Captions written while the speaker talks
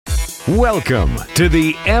Welcome to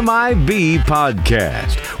the MIB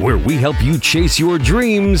podcast, where we help you chase your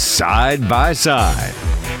dreams side by side.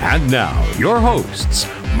 And now, your hosts,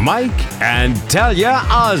 Mike and Talia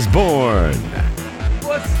Osborne.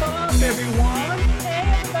 What's up, everyone?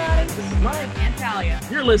 Hey, everybody. This is Mike And Talia.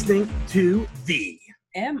 You're listening to the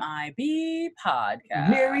MIB podcast.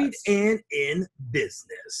 Married and in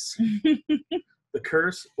Business. The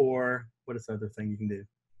curse, or what is the other thing you can do?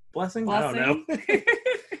 Blessing? I don't know.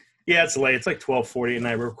 Yeah, it's late. It's like 12:40 at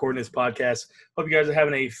night. We're recording this podcast. Hope you guys are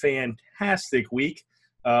having a fantastic week.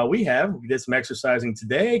 We did some exercising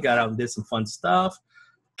today, got out and did some fun stuff.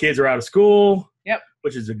 Kids are out of school. Yep.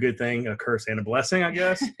 Which is a good thing, a curse and a blessing, I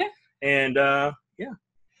guess. And yeah.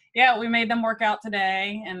 Yeah, we made them work out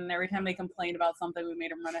today, and every time they complained about something, we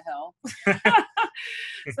made them run a hill.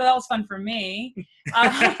 So that was fun for me.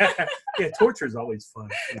 Yeah, torture is always fun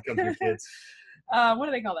when it comes to your kids. What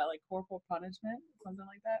do they call that? Like corporal punishment? Something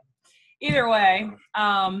like that? Either way.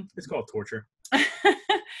 It's called torture.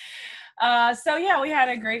 So yeah, we had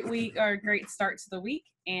a great week, or a great start to the week,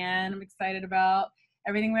 and I'm excited about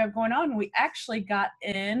everything we have going on. We actually got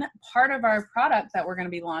in part of our product that we're going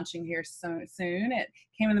to be launching here soon. It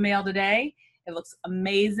came in the mail today. It looks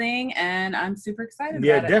amazing, and I'm super excited about it.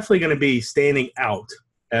 Yeah, definitely going to be standing out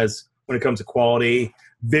as when it comes to quality,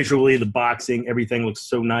 visually, the boxing, everything looks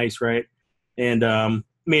so nice, right? And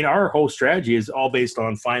our whole strategy is all based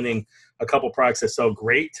on finding a couple products that sell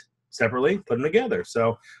great separately, put them together.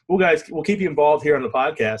 So we'll keep you involved here on the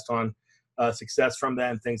podcast on success from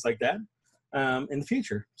that and things like that in the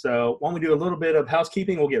future. So why don't we do a little bit of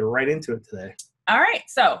housekeeping? We'll get right into it today. All right.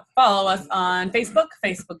 So follow us on Facebook,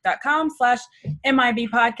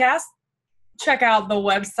 facebook.com/MIB podcast. Check out the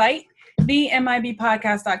website,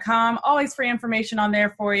 themibpodcast.com. Always free information on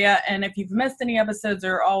there for you. And if you've missed any episodes,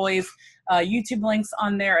 there are always YouTube links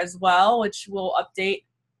on there as well, which we'll update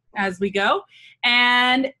as we go.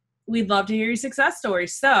 And we'd love to hear your success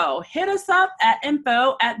stories. So hit us up at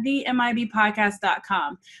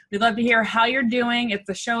info@themibpodcast.com. We'd love to hear how you're doing, if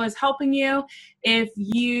the show is helping you. If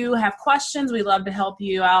you have questions, we'd love to help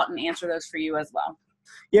you out and answer those for you as well.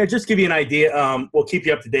 Yeah, just to give you an idea, we'll keep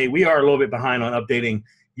you up to date. We are a little bit behind on updating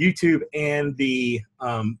YouTube and the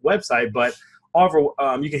website, but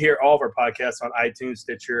you can hear all of our podcasts on iTunes,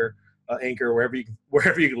 Stitcher, Anchor, wherever you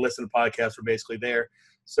can listen to podcasts. We're basically there.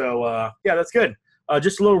 So yeah, that's good.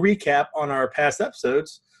 Just a little recap on our past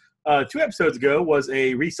episodes. 2 episodes ago was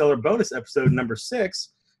a reseller bonus episode, number 6,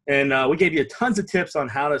 and we gave you tons of tips on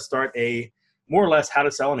how to start more or less how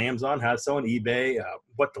to sell on Amazon, how to sell on eBay,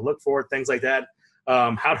 what to look for, things like that.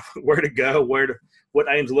 Where to go, what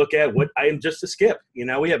items to look at, what items just to skip.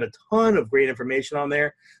 We have a ton of great information on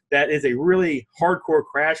there. That is a really hardcore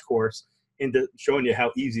crash course into showing you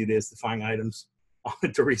how easy it is to find items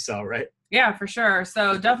to resell, right? Yeah, for sure.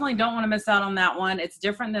 So definitely don't want to miss out on that one. It's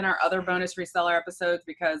different than our other bonus reseller episodes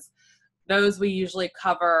because those we usually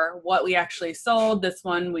cover what we actually sold. This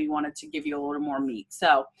one we wanted to give you a little more meat.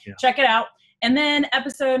 So Check it out. And then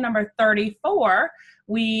episode number 34,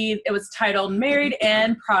 it was titled Married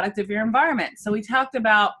and Product of Your Environment. So we talked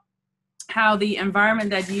about how the environment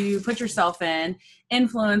that you put yourself in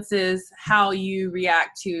influences how you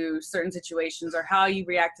react to certain situations or how you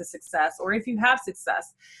react to success or if you have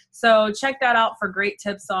success. So check that out for great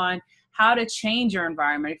tips on how to change your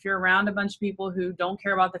environment. If you're around a bunch of people who don't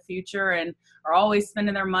care about the future and are always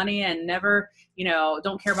spending their money and never,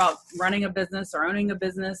 don't care about running a business or owning a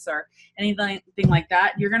business or anything like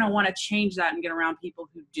that, you're going to want to change that and get around people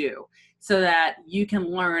who do so that you can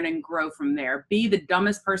learn and grow from there. Be the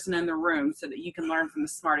dumbest person in the room so that you can learn from the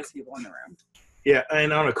smartest people in the room. Yeah,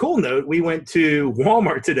 and on a cool note, we went to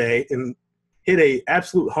Walmart today and hit a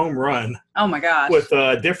absolute home run. Oh my gosh! With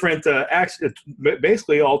different,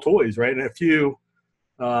 basically all toys, right? And a few,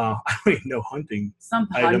 I don't even know, hunting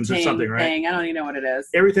items or something, right? Thing. I don't even know what it is.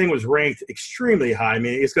 Everything was ranked extremely high. I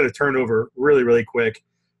mean, it's going to turn over really, really quick.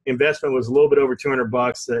 Investment was a little bit over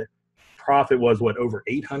 $200. The profit was over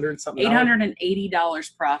 $800 something.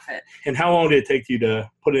 $880 profit. And how long did it take you to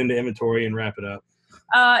put it into inventory and wrap it up?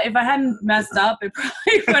 If I hadn't messed up, it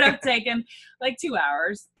probably would have taken like 2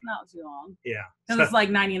 hours. Not too long. Yeah. Because it's like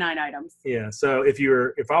 99 items. Yeah. So if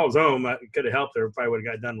I was home, I could have helped her. Probably would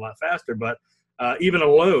have got done a lot faster. But even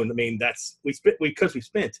alone, I mean, because we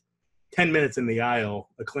spent 10 minutes in the aisle,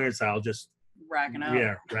 the clearance aisle, just racking up.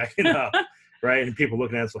 Yeah, racking up. Right. And people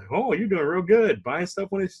looking at us like, oh, you're doing real good. Buying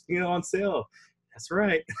stuff when it's on sale. That's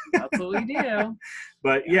right. That's what we do.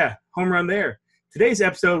 But yeah, home run there. Today's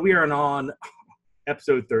episode, we are on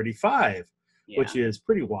episode 35, which is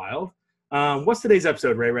pretty wild. What's today's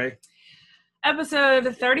episode, Ray?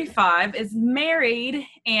 Episode 35 is Married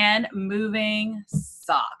and Moving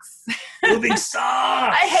Socks. Moving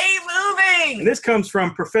socks! I hate moving! And this comes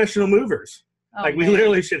from professional movers. Oh, we man.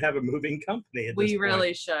 literally should have a moving company at this We point.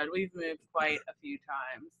 really should. We've moved quite a few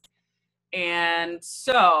times. And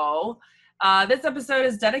so this episode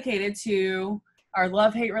is dedicated to our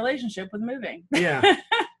love-hate relationship with moving. Yeah.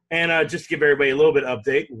 And just to give everybody a little bit of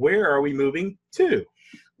update, where are we moving to?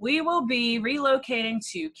 We will be relocating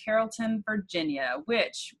to Carrollton, Virginia,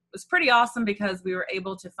 which was pretty awesome because we were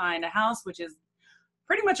able to find a house which is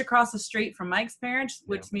pretty much across the street from Mike's parents,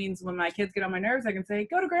 which means when my kids get on my nerves, I can say,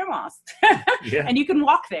 go to grandma's. Yeah. And you can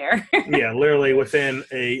walk there. Yeah, literally within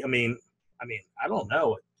I don't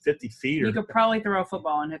know, 50 feet. You could probably throw a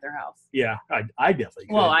football and hit their house. Yeah, I definitely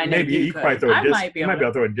could. Well, I know maybe you could probably throw a disc. You might be able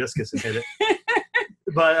to throw a discus and hit it.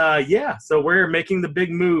 But yeah, so we're making the big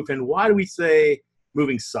move. And why do we say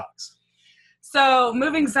moving sucks? So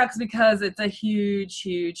moving sucks because it's a huge,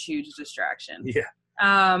 huge, huge distraction.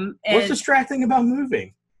 Yeah. What's distracting about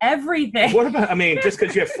moving? Everything. What about, just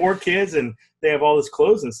because you have 4 kids and they have all this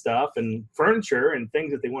clothes and stuff and furniture and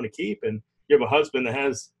things that they want to keep, and you have a husband that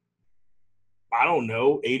has, I don't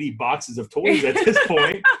know, 80 boxes of toys at this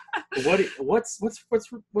point. What's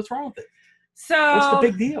wrong with it? So what's the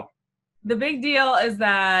big deal? The big deal is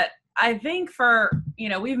that I think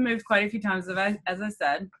we've moved quite a few times, as I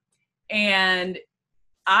said, and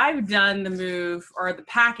I've done the move or the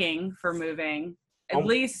packing for moving at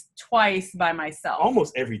least twice by myself.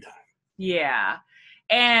 Almost every time. Yeah.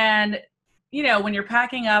 And, when you're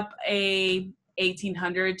packing up a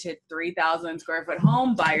 1,800 to 3,000 square foot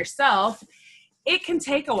home by yourself, it can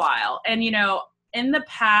take a while. And, in the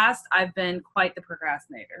past, I've been quite the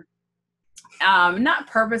procrastinator. Not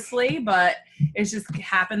purposely, but it's just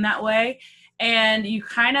happened that way. And you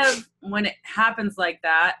kind of, when it happens like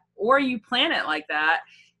that, or you plan it like that,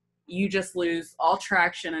 you just lose all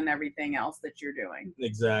traction and everything else that you're doing.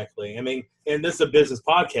 Exactly. And this is a business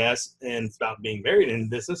podcast, and it's about being married in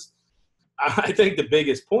business. I think the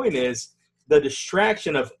biggest point is the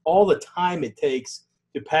distraction of all the time it takes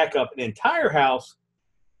to pack up an entire house,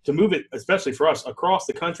 to move it, especially for us, across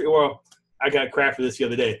the country. Well, I got crap for this the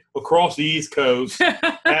other day. Across the East Coast,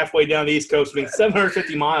 halfway down the East Coast.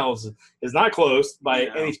 750 miles is not close by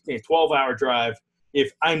any 12-hour drive.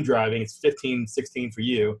 If I'm driving, it's 15, 16 for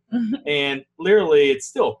you. And literally, it's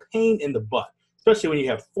still a pain in the butt, especially when you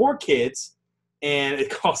have 4 kids and it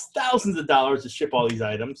costs thousands of dollars to ship all these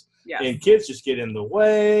items. Yes. And kids just get in the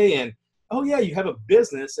way. And, oh, yeah, you have a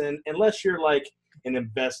business. And unless you're like an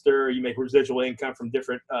investor, you make residual income from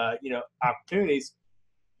different, opportunities,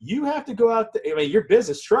 you have to go out there. Your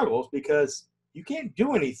business struggles because you can't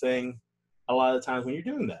do anything a lot of the times when you're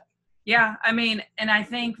doing that. Yeah. And I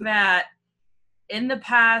think that in the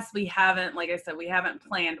past, we haven't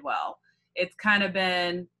planned well. It's kind of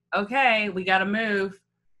been, okay, we got to move,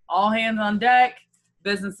 all hands on deck,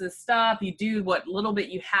 businesses stop. You do what little bit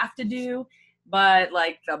you have to do, but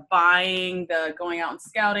like the buying, the going out and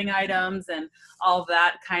scouting items and all of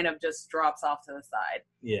that kind of just drops off to the side.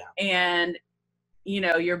 Yeah. And,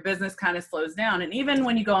 your business kind of slows down. And even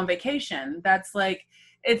when you go on vacation, that's like,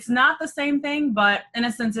 it's not the same thing, but in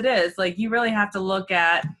a sense it is. Like, you really have to look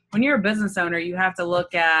at, when you're a business owner, you have to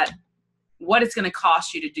look at what it's going to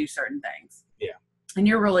cost you to do certain things. Yeah. And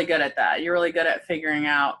you're really good at that. You're really good at figuring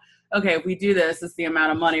out, okay, if we do this is the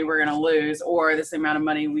amount of money we're going to lose, or this amount of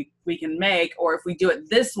money we can make, or if we do it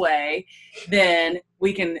this way, then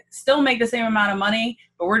we can still make the same amount of money,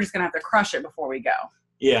 but we're just going to have to crush it before we go.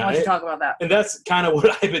 Yeah. Why don't you talk about that? And that's kind of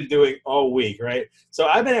what I've been doing all week, right? So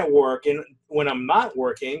I've been at work, and when I'm not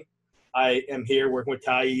working, I am here working with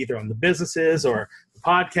Talia either on the businesses or the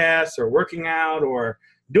podcasts or working out or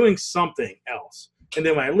doing something else. And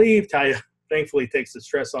then when I leave, Talia thankfully takes the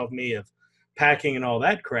stress off me of packing and all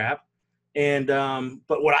that crap. And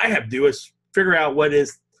but what I have to do is figure out what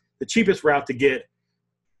is the cheapest route to get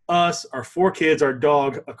us, our 4 kids, our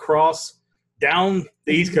dog across down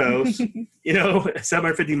the East Coast,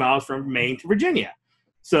 750 miles from Maine to Virginia.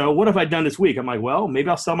 So what have I done this week? I'm like, well, maybe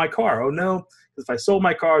I'll sell my car. Oh, no. If I sold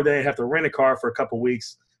my car, then I have to rent a car for a couple of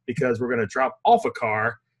weeks because we're going to drop off a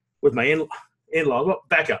car with my in-law. Well,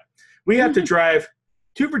 back up. We have to drive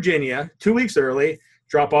to Virginia 2 weeks early,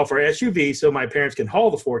 drop off our SUV so my parents can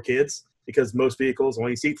haul the 4 kids because most vehicles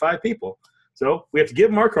only seat 5 people. So we have to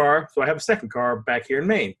give them our car. So I have a second car back here in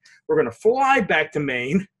Maine. We're going to fly back to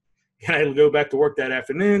Maine, and I'll go back to work that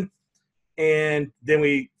afternoon, and then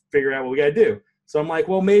we figure out what we got to do. So I'm like,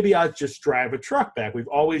 well, maybe I'll just drive a truck back. We've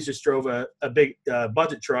always just drove a big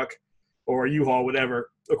budget truck or a U-Haul, whatever,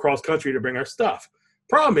 across country to bring our stuff.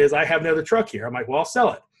 Problem is I have another truck here. I'm like, well, I'll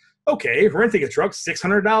sell it. Okay, renting a truck,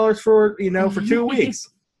 $600 for, for 2 weeks.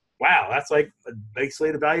 Wow, that's like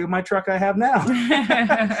basically the value of my truck I have now.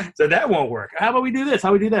 So that won't work. How about we do this? How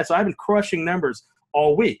do we do that? So I've been crushing numbers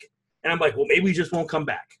all week. And I'm like, well, maybe we just won't come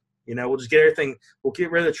back. We'll just get everything. We'll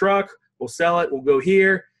get rid of the truck. We'll sell it. We'll go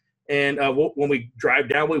here. And when we drive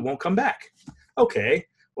down, we won't come back. Okay,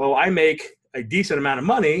 well, I make a decent amount of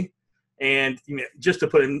money. And just to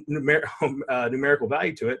put a numerical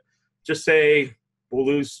value to it, just say we'll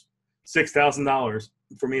lose $6,000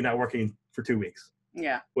 for me not working for 2 weeks.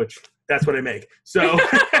 Yeah. Which that's what I make. So,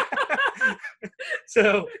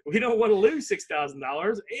 so we don't want to lose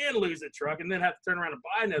 $6,000 and lose a truck and then have to turn around and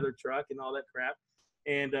buy another truck and all that crap.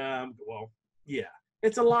 And, well, yeah,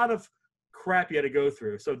 it's a lot of crap you had to go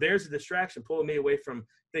through. So there's a distraction pulling me away from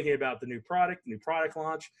thinking about the new product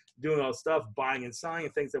launch, doing all the stuff, buying and selling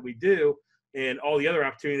and things that we do and all the other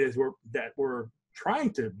opportunities that we're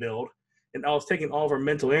trying to build. And I was taking all of our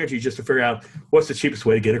mental energy just to figure out what's the cheapest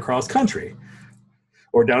way to get across country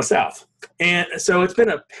or down south. And so it's been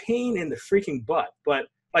a pain in the freaking butt. But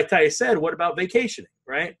like Talia said, what about vacationing,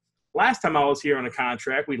 right? Last time I was here on a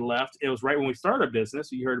contract, we left. It was right when we started our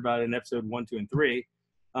business. You heard about it in episode 1, 2, and 3.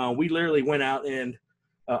 We literally went out and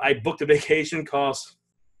I booked a vacation cost,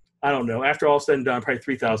 I don't know, after all said and done, probably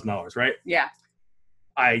 $3,000, right? Yeah.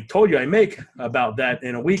 I told you I make about that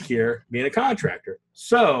in a week here being a contractor.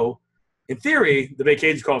 So in theory, the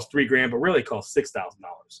vacation costs $3,000, but really costs $6,000.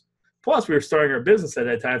 Plus, we were starting our business at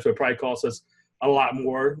that time, so it probably cost us a lot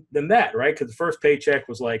more than that, right? Because the first paycheck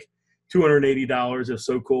was like $280. It was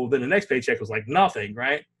so cool. Then the next paycheck was like nothing,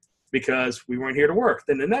 right? Because we weren't here to work.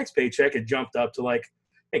 Then the next paycheck, it jumped up to like,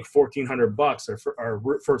 I think $1,400 our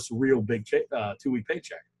first real big 2-week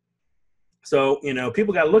paycheck. So,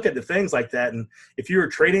 people got to look at the things like that. And if you're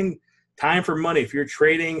trading time for money, if you're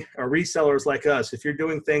trading resellers like us, if you're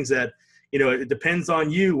doing things that, it depends on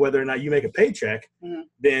you whether or not you make a paycheck,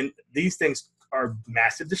 then these things are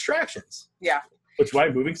massive distractions. Yeah. Which is why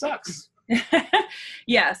moving sucks.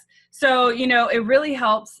 Yes. So, it really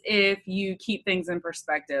helps if you keep things in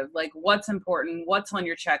perspective, like what's important, what's on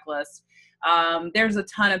your checklist. There's a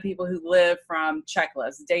ton of people who live from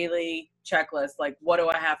checklists, daily checklists, like what do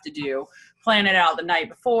I have to do? Plan it out the night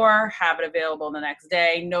before, have it available the next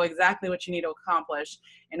day, know exactly what you need to accomplish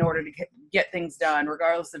in order to get things done,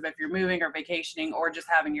 regardless of if you're moving or vacationing or just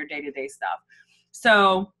having your day-to-day stuff.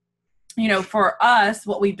 So, for us,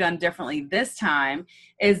 what we've done differently this time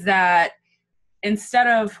is that instead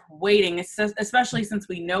of waiting, especially since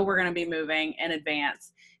we know we're going to be moving in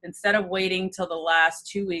advance, instead of waiting till the last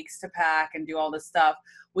 2 weeks to pack and do all this stuff,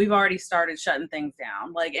 we've already started shutting things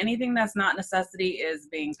down. Like anything that's not necessity is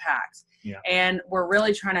being packed. Yeah. And we're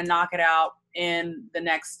really trying to knock it out in the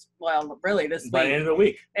next, really this week. By the end of the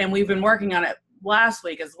week. And we've been working on it last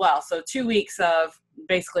week as well. So 2 weeks of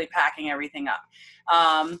basically packing everything up.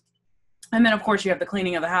 And then, of course, you have the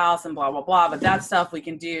cleaning of the house and blah, blah, blah. But that stuff we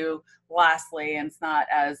can do lastly, and it's not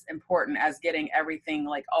as important as getting everything,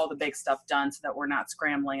 like all the big stuff done so that we're not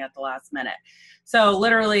scrambling at the last minute. So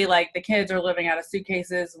literally, like the kids are living out of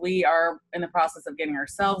suitcases. We are in the process of getting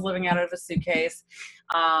ourselves living out of a suitcase.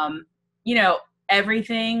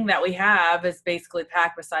 Everything that we have is basically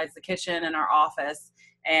packed besides the kitchen and our office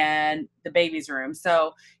and the baby's room.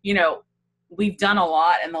 So, we've done a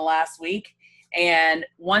lot in the last week. And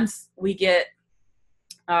once we get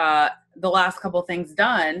the last couple things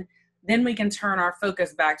done, then we can turn our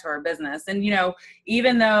focus back to our business. And,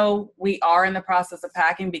 even though we are in the process of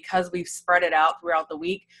packing, because we've spread it out throughout the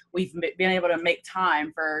week, we've been able to make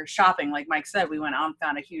time for shopping. Like Mike said, we went out and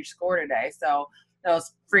found a huge score today. So that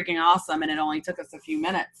was freaking awesome. And it only took us a few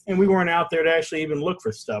minutes. And we weren't out there to actually even look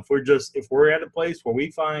for stuff. If we're at a place where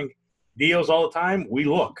we find deals all the time, we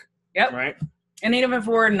look. Yep. Right. And even if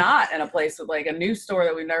we're not in a place with like a new store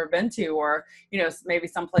that we've never been to, or, maybe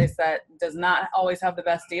someplace that does not always have the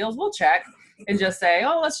best deals, we'll check and just say,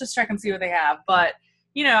 oh, let's just check and see what they have. But,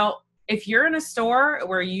 if you're in a store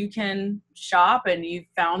where you can shop and you've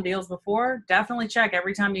found deals before, definitely check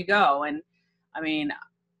every time you go. And I mean,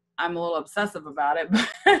 I'm a little obsessive about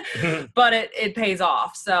it, but it pays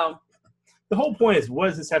off. So the whole point is, what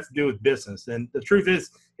does this have to do with business? And the truth is,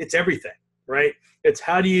 it's everything, right? It's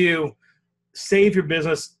how do you save your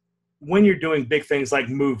business when you're doing big things like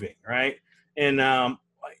moving, right? And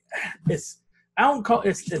it's not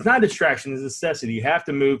a distraction, it's a necessity. You have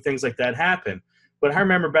to move, things like that happen. But I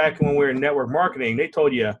remember back when we were in network marketing, they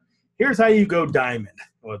told you, here's how you go diamond.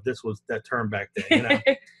 Well, this was that term back then.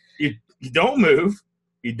 You don't move,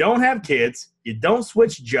 you don't have kids, you don't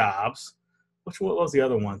switch jobs. What was the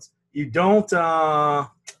other ones? You don't I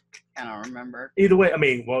don't remember. Either way,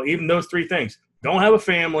 even those three things. don't have a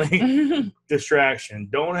family distraction,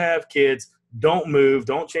 don't have kids, don't move,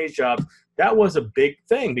 don't change jobs. That was a big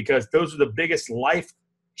thing because those are the biggest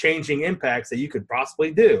life-changing impacts that you could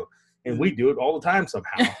possibly do. And we do it all the time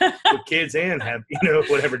somehow with kids and have,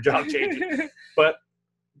 whatever job changes. But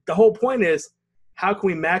the whole point is, how can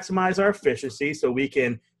we maximize our efficiency so we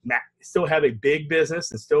can still have a big business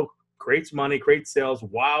and still creates money, creates sales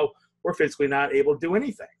while we're physically not able to do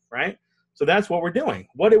anything, right? So that's what we're doing.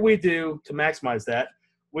 What did we do to maximize that?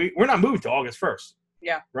 We're not moving to August 1st.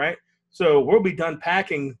 Yeah. Right? So we'll be done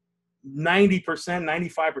packing 90%,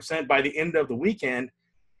 95% by the end of the weekend,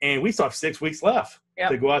 and we still have 6 weeks left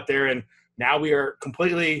to go out there. And now we are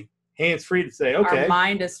completely hands-free to say, okay. Our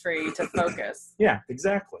mind is free to focus. Yeah,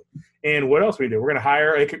 exactly. And what else we do? We're going to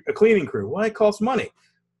hire a cleaning crew. Well, it costs money.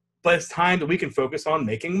 But it's time that we can focus on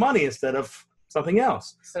making money instead of something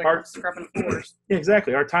else. Instead of scrubbing floors. Yeah,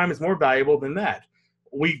 exactly. Our time is more valuable than that.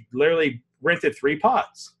 We literally rented 3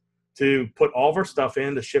 pods to put all of our stuff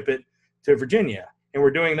in to ship it to Virginia. And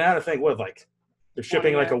we're doing that, I think, they're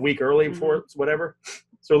shipping like a week early before whatever.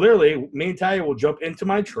 So literally, me and Talia will jump into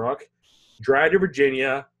my truck, drive to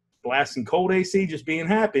Virginia, blasting cold AC, just being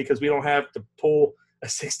happy because we don't have to pull a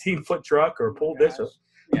 16-foot truck or pull this.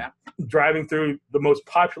 Yeah. Driving through the most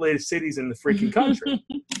populated cities in the freaking country.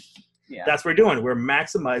 Yeah. That's what we're doing. We're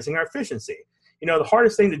maximizing our efficiency. The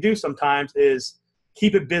hardest thing to do sometimes is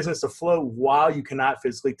keep a business afloat while you cannot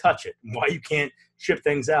physically touch it, while you can't ship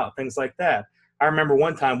things out, things like that. I remember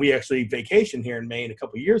one time we actually vacationed here in Maine a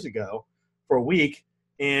couple of years ago for a week.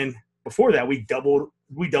 And before that, we doubled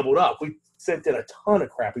up. We sent in a ton of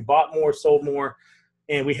crap. We bought more, sold more,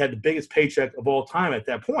 and we had the biggest paycheck of all time at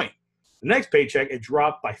that point. The next paycheck, it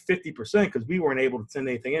dropped by 50% because we weren't able to send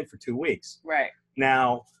anything in for 2 weeks. Right.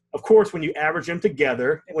 Now, of course, when you average them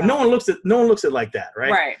together, no one looks at it like that,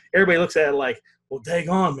 right? Right. Everybody looks at it like, well, dang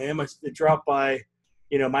on, man, it dropped by,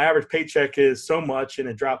 my average paycheck is so much, and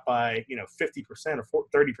it dropped by, 50% or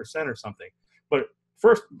 30% or something. But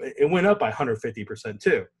first, it went up by 150%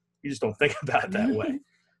 too. You just don't think about it that way.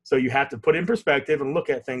 So you have to put in perspective and look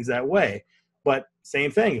at things that way. But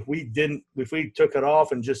same thing, if we took it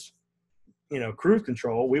off and just cruise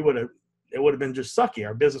control, it would have been just sucky.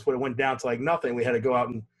 Our business would have went down to like nothing. We had to go out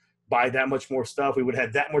and buy that much more stuff. We would have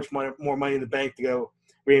had that much more money in the bank to go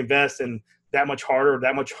reinvest, and that much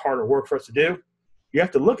harder work for us to do. You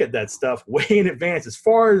have to look at that stuff way in advance, as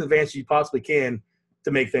far in advance as you possibly can,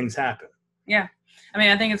 to make things happen. Yeah. I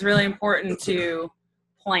mean, I think it's really important to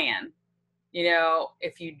plan.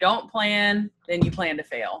 If you don't plan, then you plan to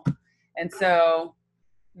fail. And so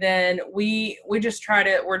then we're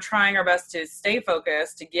trying our best to stay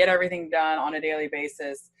focused, to get everything done on a daily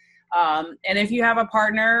basis. And if you have a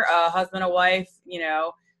partner, a husband, a wife,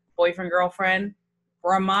 boyfriend, girlfriend,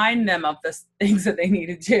 remind them of the things that they need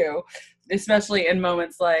to do, especially in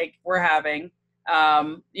moments like we're having.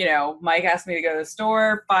 Mike asked me to go to the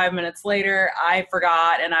store. 5 minutes later, I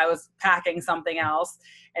forgot, and I was packing something else.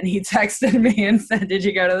 And he texted me and said, "Did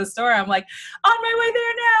you go to the store?" I'm like, "On my way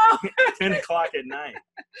there now." 10 o'clock at night.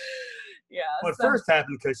 Yeah. Well, it first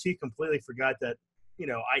happened because she completely forgot that,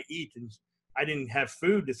 I eat, and I didn't have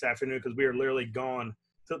food this afternoon because we were literally gone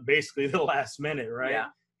to basically the last minute, right? Yeah.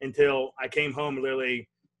 Until I came home and literally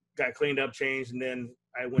got cleaned up, changed, and then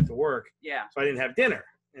I went to work. Yeah. So I didn't have dinner.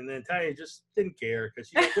 And then Talia just didn't care because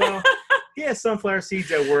she's like, well, he has sunflower seeds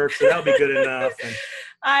at work, so that'll be good enough. And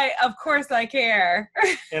of course I care.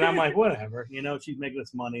 And I'm like, whatever, she's making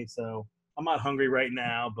us money, so I'm not hungry right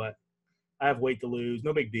now, but I have weight to lose.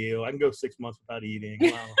 No big deal. I can go 6 months without eating.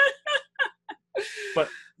 Well, but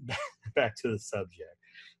back to the subject.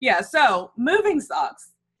 Yeah. So moving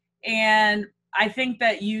sucks. And I think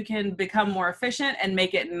that you can become more efficient and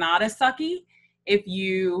make it not as sucky if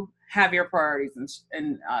you have your priorities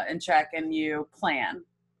in check and you plan.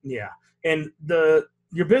 Yeah. And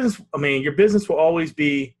your business will always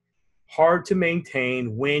be hard to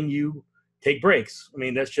maintain when you take breaks. I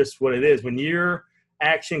mean, that's just what it is. When your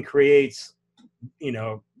action creates,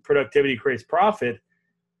 productivity creates profit,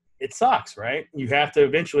 it sucks, right? You have to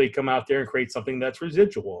eventually come out there and create something that's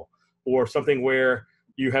residual, or something where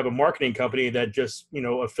you have a marketing company that just,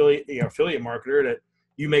 affiliate marketer, that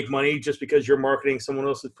you make money just because you're marketing someone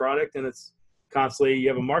else's product, and it's constantly, you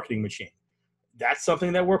have a marketing machine. That's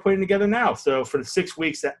something that we're putting together now. So for the 6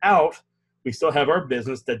 weeks out, we still have our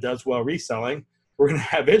business that does well reselling. We're going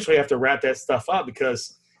to eventually have to wrap that stuff up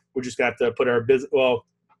because we just got to put our business. Well,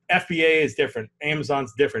 FBA is different.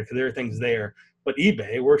 Amazon's different because everything's there. But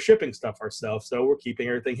eBay, we're shipping stuff ourselves. So we're keeping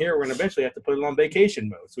everything here. We're going to eventually have to put it on vacation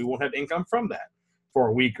mode. So we won't have income from that for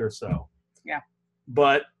a week or so. Yeah.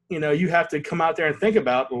 But, you have to come out there and think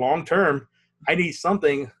about long term. I need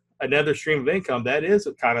something another stream of income, that is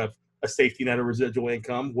a kind of a safety net of residual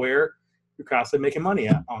income where you're constantly making money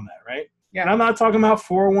on that, right? Yeah. And I'm not talking about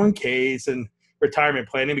 401ks and retirement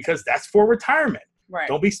planning because that's for retirement. Right.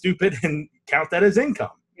 Don't be stupid and count that as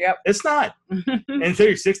income. Yep. It's not until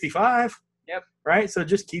you're 65. Yep. Right. So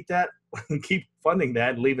just keep funding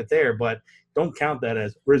that and leave it there, but don't count that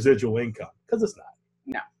as residual income because it's not.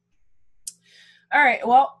 No. All right.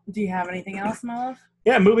 Well, do you have anything else, my love?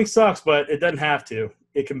 Yeah, moving sucks, but it doesn't have to.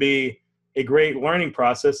 It can be a great learning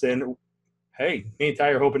process. And hey, me and Ty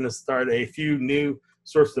are hoping to start a few new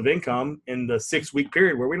sources of income in the 6-week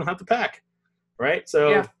period where we don't have to pack. Right.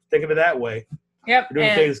 So think of it that way. Yep. We're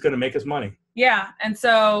doing things that's going to make us money. Yeah. And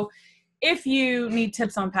so if you need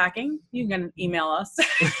tips on packing, you can email us.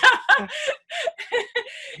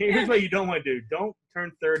 Here's what you don't want to do. Don't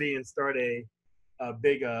turn 30 and start a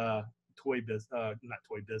big toy business. Not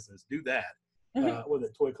toy business. Do that. With a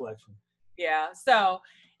toy collection. Yeah. So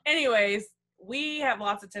anyways, we have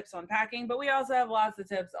lots of tips on packing, but we also have lots of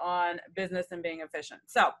tips on business and being efficient.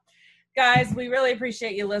 So guys, we really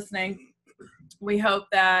appreciate you listening. We hope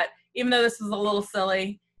that even though this was a little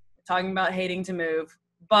silly, talking about hating to move,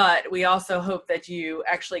 but we also hope that you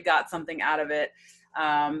actually got something out of it,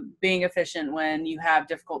 being efficient when you have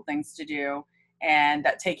difficult things to do and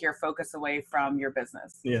that take your focus away from your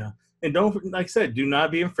business. Yeah. And don't, like I said, do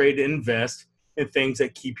not be afraid to invest in things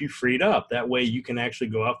that keep you freed up. That way you can actually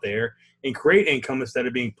go out there and create income instead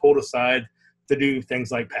of being pulled aside to do things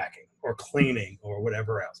like packing or cleaning or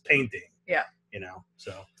whatever else, painting. Yeah.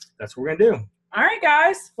 So that's what we're going to do. All right,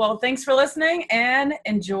 guys. Well, thanks for listening and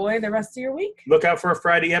enjoy the rest of your week. Look out for a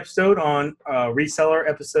Friday episode on reseller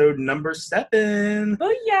episode number 7.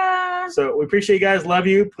 Booyah! So we appreciate you guys. Love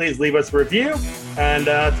you. Please leave us a review and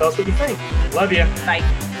tell us what you think. Love you.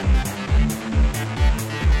 Bye.